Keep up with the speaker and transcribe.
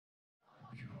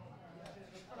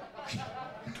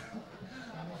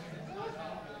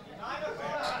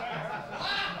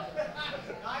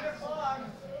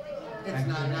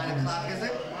not 9 o'clock, is it? Is it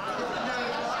 9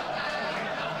 o'clock?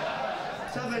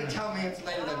 Somebody tell me it's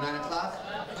later than 9 o'clock.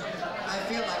 I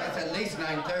feel like it's at least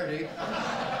 9:30.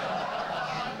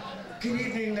 Good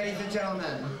evening, ladies and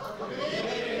gentlemen.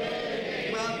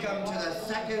 Welcome to the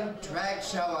second drag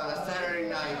show on a Saturday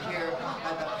night here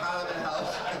at the Parliament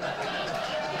House.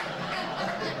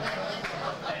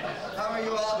 How are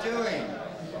you all doing?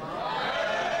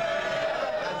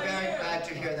 I'm very glad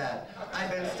to hear that. I've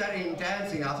been studying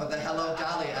dancing off of the Hello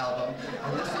Dolly album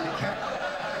and listening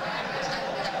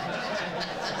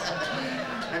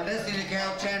to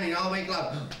Carol Channing all week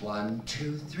long. 1,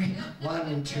 2, 3,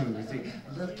 1, 2, 3.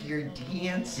 Look, you're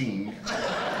dancing.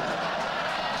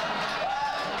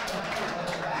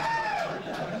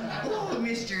 Oh,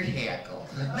 Mr. Hackle.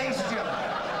 Ladies and gentlemen,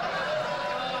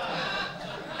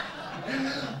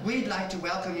 we'd like to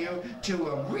welcome you to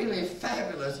a really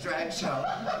fabulous drag show.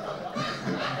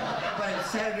 But it's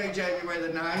Saturday, January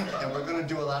the 9th, and we're going to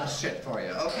do a lot of shit for you,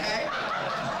 okay?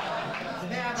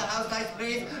 May I have the house lights,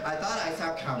 please? I thought I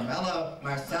saw Carmela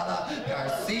Marcella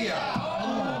Garcia.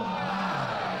 Oh,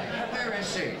 my. Where is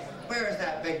she? Where is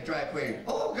that big drag queen?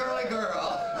 Oh, girly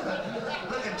girl.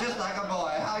 Looking just like a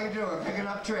boy. How you doing? Picking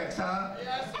up tricks, huh?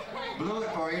 Yes. Blew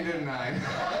it for you, didn't I?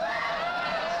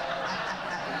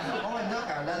 Oh, and look,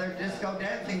 our leather disco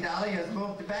dancing dolly has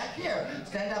moved back here.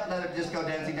 Stand up, leather disco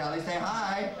dancing dolly. Say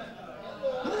hi.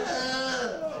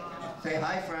 Say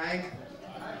hi, Frank.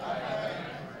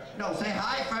 No, say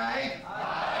hi, Frank.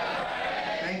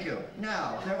 Hi. Thank you.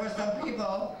 Now, there were some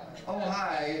people. Oh,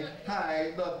 hi.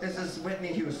 Hi. Look, this is Whitney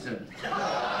Houston.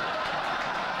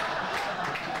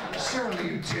 Surely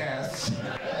you jest.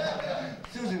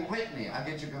 Susan Whitney. I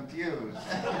get you confused. I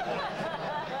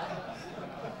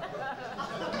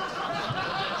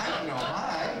don't know.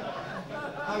 Hi.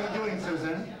 How are you doing,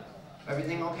 Susan?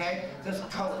 Everything okay? This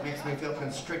coat makes me feel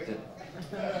constricted.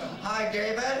 Hi,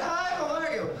 David. Hi, how are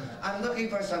you? I'm looking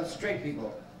for some straight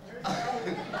people. Thank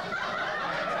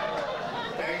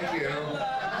you.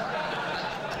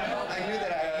 I knew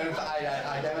that I'd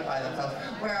identify themselves.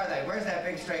 Where are they? Where's that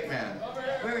big straight man?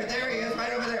 Where? There he is,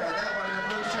 right over there. That one in the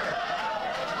blue shirt.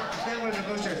 That one in the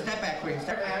blue shirt. Step back, Queen.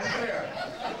 Step back. Come here.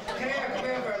 Come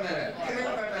here for a minute. Come here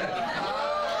for a minute.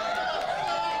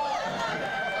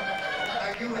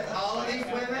 Are you with all of these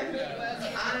women?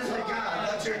 Honestly, God,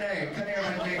 what's your name? Come here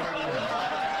with me for a minute.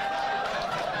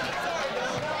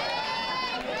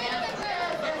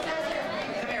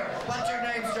 Come here. What's your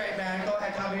name, straight man? Go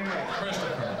ahead, tell me your name.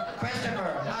 Christopher.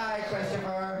 Christopher. Hi,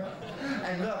 Christopher.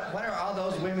 And look, what are all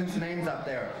those women's names up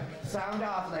there? Sound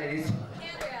off, ladies.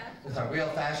 Andrea. It's a real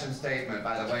fashion statement,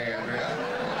 by the way, Andrea.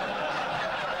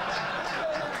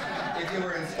 If you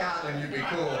were in Scotland, you'd be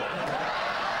cool.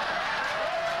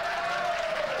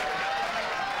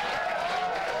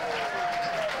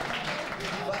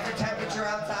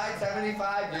 Outside,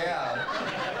 75? Yeah.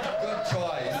 Good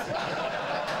choice.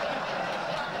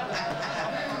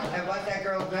 And what's that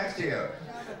girl next to you?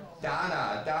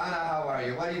 Donna. Donna, how are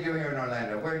you? What do you do here in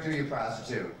Orlando? Where do you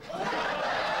prostitute?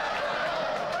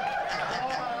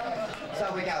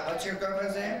 So we got, what's your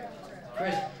girlfriend's name?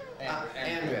 Chris.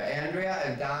 Andrea. Andrea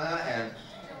and Donna and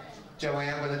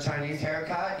Joanne with a Chinese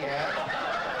haircut, yeah.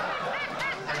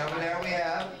 And over there we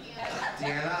have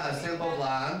Deanna, a simple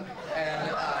blonde,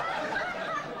 and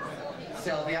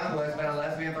Sylvia, who has been a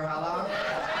lesbian for how long?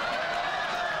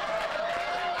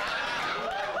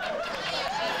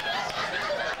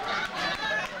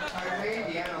 Pardon me?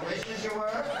 Deanna wishes you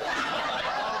were?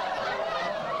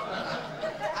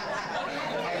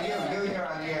 And you here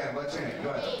on the end, what's your name?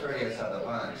 You're the prettiest of the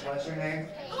bunch. What's your name?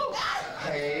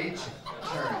 Paige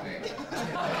Turney.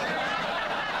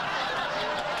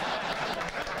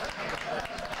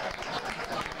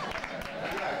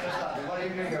 What do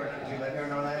you do here? Did you live here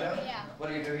in Orlando? Yeah. What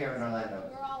do you do here in Orlando?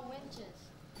 We're all winches.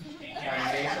 Pardon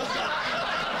me?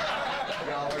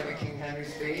 Y'all work at King Henry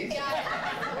Speed?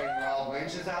 Yeah. And you're all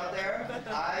winches out there?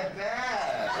 I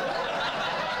bet.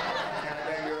 And I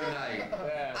bet you're a knight.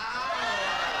 Yeah.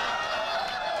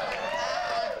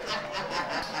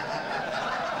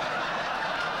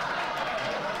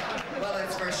 Well,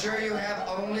 it's for sure you have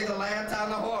only the lance on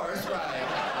the horse, right?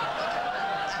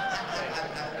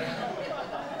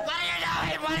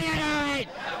 What are you doing?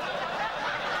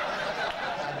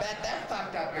 I bet that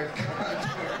fucked up your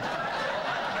country.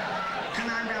 Come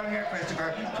on down here,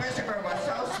 Christopher. Christopher was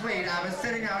so sweet. I was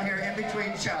sitting out here in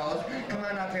between shows. Come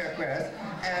on up here, Chris.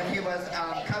 And he was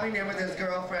coming in with his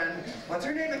girlfriend. What's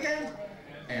her name again?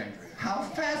 Andrea. How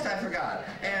fast I forgot.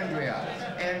 Andrea.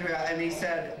 Andrea. And he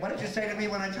said, what did you say to me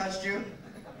when I touched you?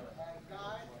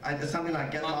 Something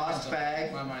like get lost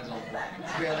fag. My mind's all blank.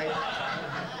 Really?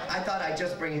 I thought I'd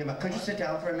just bring him up. Could you sit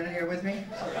down for a minute here with me?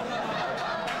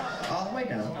 All the way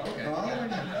down. Okay. All the way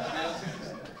down.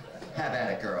 Have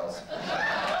at it, girls.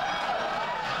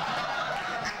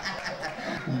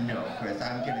 No, Chris,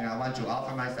 I'm kidding. I want you all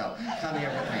for myself. Come here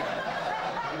with me.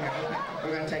 Come here with me.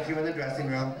 We're going to take you in the dressing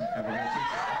room, and we're going to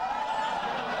teach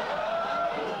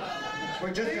you.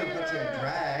 We're just going to put you in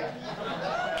drag.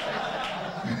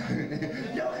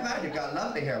 No, come on, you've got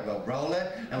lovely hair. We'll roll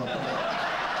it, and we'll put it...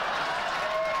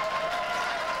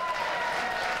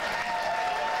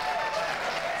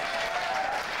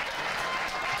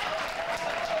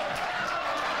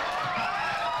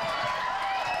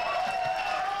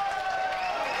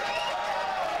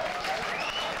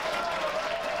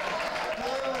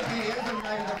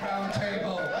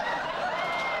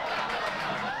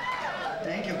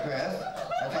 Thank you, Chris.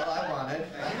 That's all I wanted.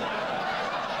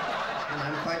 And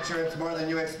I'm quite sure it's more than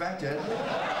you expected.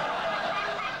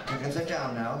 You can sit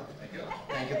down now. Thank you.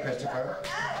 Thank you, Christopher.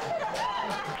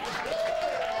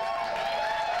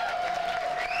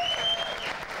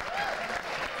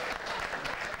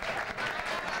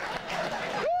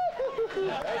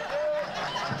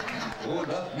 Oh,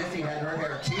 look, Missy had her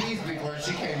hair teased before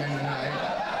she came in tonight.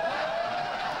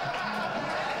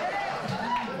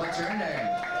 What's your name?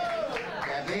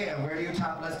 Debbie, and where do you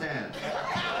topless dance?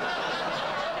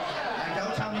 And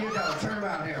don't tell me you don't. Turn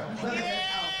around here. Look at this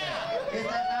outfit. Is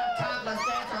that not a topless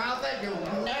dancer outfit? You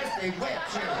nasty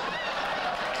witch, you.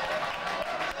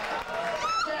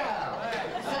 Sit down.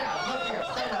 Sit down. Look here.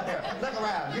 Stand up here. Look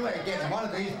around. You ain't getting one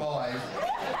of these boys.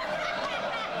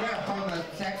 They're homeless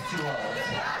sexuals.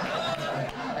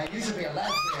 And you should be a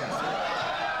lesbian.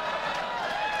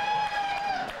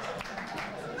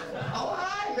 Oh,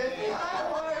 hi, Missy. Hi,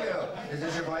 how are you? Is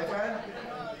this your boyfriend?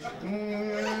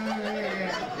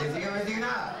 Is he or is he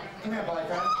not? Come here,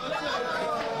 boyfriend.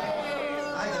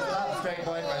 I just love straight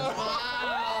boyfriends.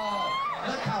 Wow!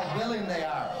 Look how willing they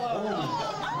are. Oh,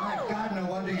 my God, no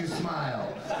wonder you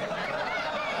smile.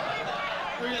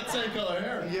 We got the same color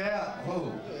hair. Yeah.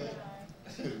 Who?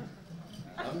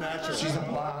 I'm natural. She's a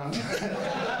blonde.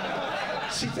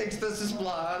 She thinks this is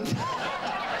blonde.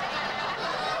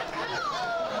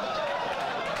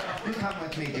 You come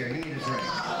with me, dear. You need a drink.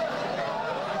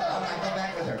 All right, go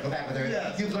back with her. Go back with her.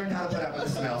 Yes. You've learned how to put up with the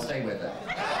smell. Stay with it.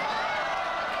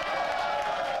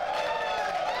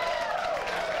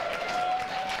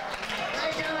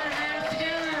 Hey, gentlemen, hands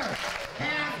together.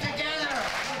 Hands together.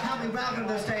 Help me welcome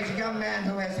to the stage a young man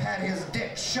who has had his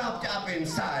dick shoved up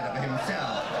inside of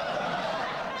himself.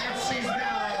 And she's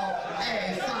now a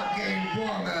fucking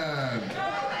woman.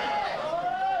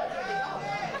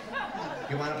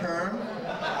 You want a perm?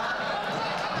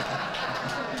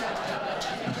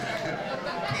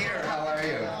 Peter, how are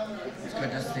you? It's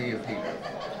good to see you, Peter.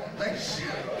 Thanks.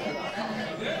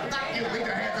 Fuck you, leave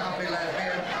your hands off me,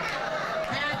 lesbian.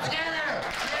 Hands together!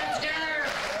 Hands together!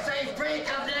 Say freak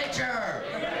of nature!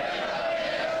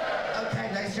 Okay,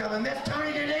 ladies and gentlemen, Miss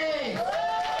Tony Denise!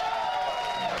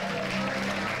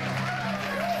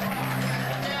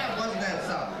 Yeah, wasn't that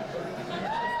something?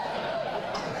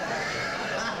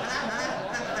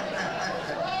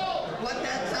 Wasn't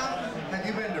that something? Have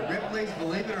you been to Ripley's,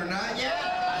 believe it or not, yet?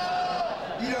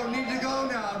 You don't need to go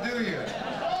now, do you?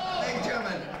 Ladies and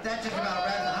gentlemen, that just about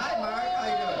wraps up. Hi, Mark. How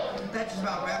you doing? That just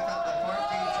about wraps up the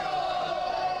 14th show.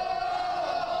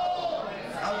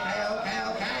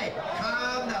 Okay.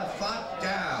 Calm the fuck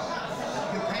down.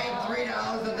 You paid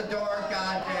 $3 at the door.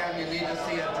 Goddamn, you need to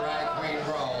see a drag queen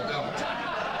roll, don't you?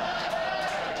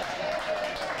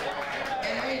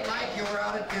 It ain't like you were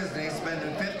out at Disney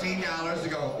spending $15 to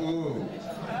go, ooh.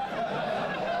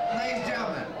 Ladies and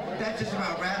gentlemen, that just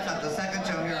about wraps up the second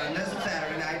show here on this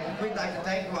Saturday night. We'd like to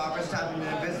thank you all for stopping in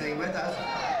and visiting with us,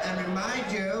 and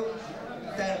remind you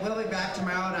that we'll be back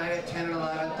tomorrow night at 10 and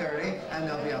 11:30, and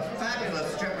there'll be a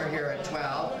fabulous stripper here at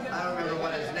 12. I don't remember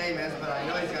what his name is, but I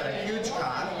know he's got a huge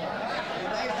cock.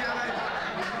 Ladies and gentlemen,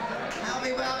 help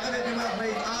me welcome, if you will,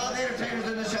 please, all the entertainers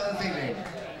in the show this evening.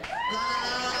 La,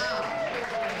 la, la, la.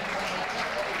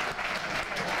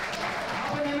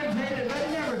 Often imitated but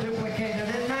never duplicated.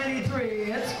 In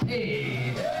 93, it's P.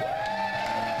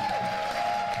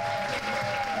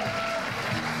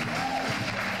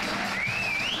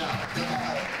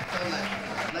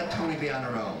 Let Tony be on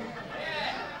her own.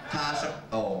 Tasha,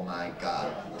 oh my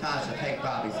God. Tasha, take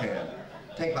Bobby's hand.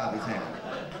 Take Bobby's hand.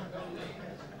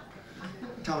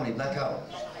 Tony, let go.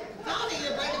 Tony,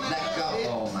 you're breaking my Let go. leg.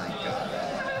 Oh my God.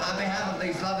 On behalf of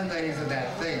these lovely ladies in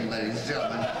that thing, ladies and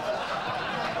gentlemen,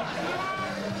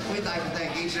 we'd like to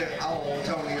thank each of, oh,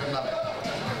 Tony, you're lovely.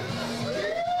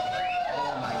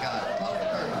 Oh my God. Close the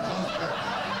curtain, close the curtain.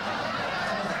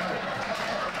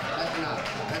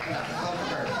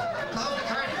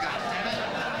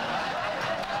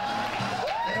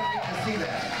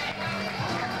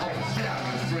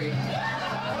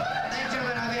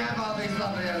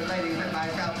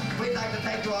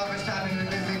 first time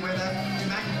introducing with us.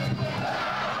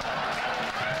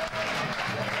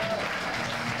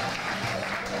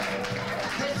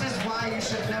 This is why you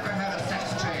should never have a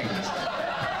sex change.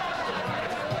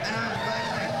 And I was glad to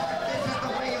say, this is the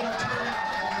way you will turn out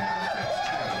when you have a sex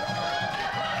change.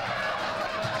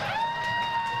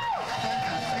 That's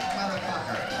a sick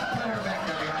motherfucker. Put her back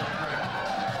there behind the curtain.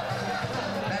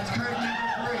 That's curtain number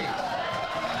 3.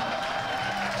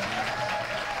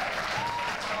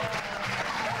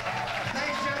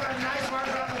 Ladies and gentlemen, nice round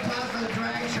of applause for the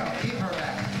drag show. Keep her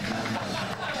back.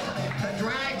 The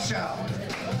drag show.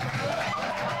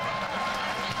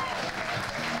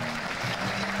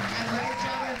 And ladies and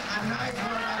gentlemen, a nice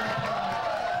round of applause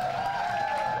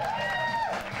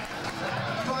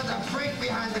for the freak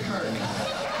behind the curtain.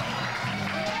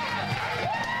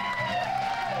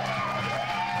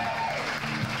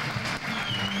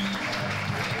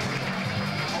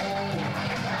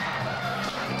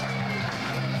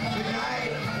 Good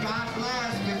night. God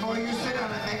bless. Before you sit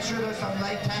on it, make sure there's some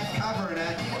latex covering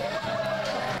it.